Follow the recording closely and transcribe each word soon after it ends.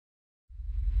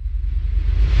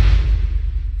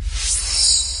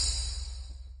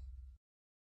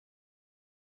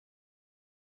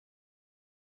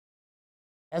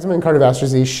Asthma and cardiovascular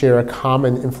disease share a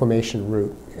common inflammation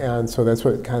root, and so that's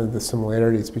what kind of the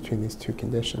similarities between these two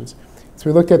conditions. So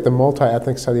we looked at the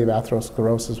multi-ethnic study of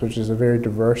atherosclerosis, which is a very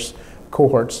diverse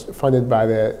cohort funded by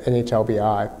the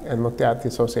NHLBI, and looked at the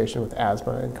association with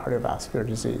asthma and cardiovascular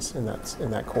disease in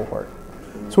that cohort.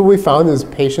 So what we found is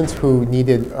patients who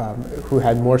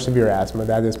had more severe asthma,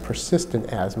 that is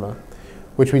persistent asthma,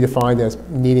 which we defined as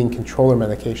needing controller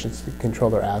medications to control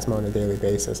their asthma on a daily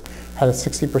basis, had a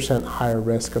 60% higher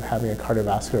risk of having a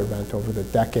cardiovascular event over the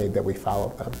decade that we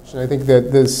followed them. And I think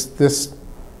that this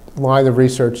line of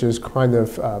research is kind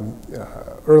of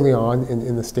early on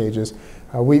in the stages.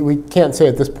 We can't say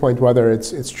at this point whether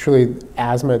it's truly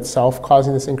asthma itself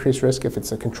causing this increased risk, if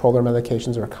it's a controller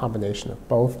medications or a combination of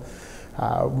both.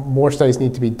 More studies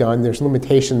need to be done. There's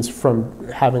limitations from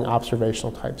having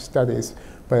observational type studies,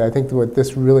 but I think what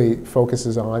this really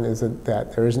focuses on is that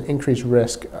there is an increased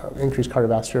risk, increased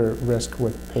cardiovascular risk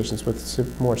with patients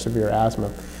with more severe asthma.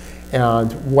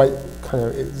 And what kind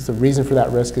of is the reason for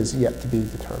that risk is yet to be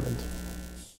determined.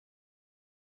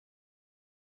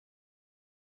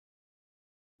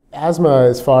 Asthma,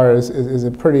 as far as is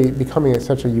becoming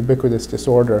such a ubiquitous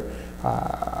disorder,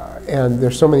 and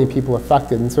there's so many people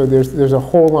affected, and so there's a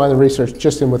whole line of research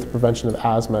just with the prevention of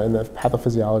asthma and the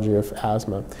pathophysiology of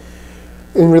asthma.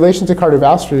 In relation to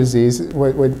cardiovascular disease,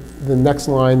 what the next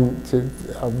line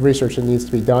of research that needs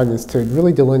to be done is to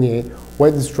really delineate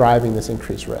what is driving this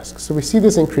increased risk. So we see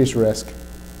this increased risk,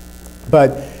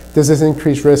 but does this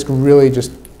increased risk really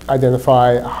just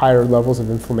identify higher levels of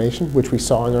inflammation, which we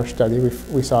saw in our study?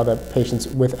 We saw that patients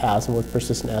with asthma, with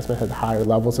persistent asthma, had higher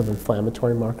levels of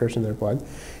inflammatory markers in their blood.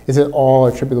 Is it all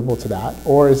attributable to that,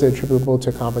 or is it attributable to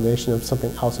a combination of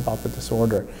something else about the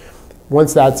disorder?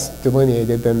 Once that's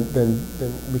delineated, then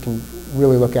we can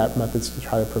really look at methods to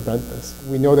try to prevent this.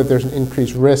 We know that there's an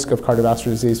increased risk of cardiovascular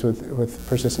disease with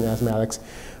persistent asthmatics,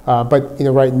 but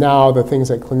right now the things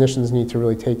that clinicians need to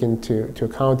really take into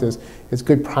account is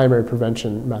good primary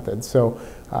prevention methods. So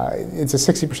it's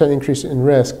a 60% increase in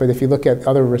risk, but if you look at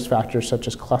other risk factors such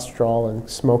as cholesterol and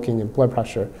smoking and blood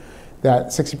pressure, that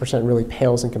 60% really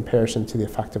pales in comparison to the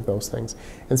effect of those things.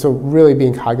 And so really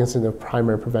being cognizant of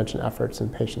primary prevention efforts in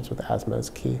patients with asthma is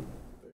key.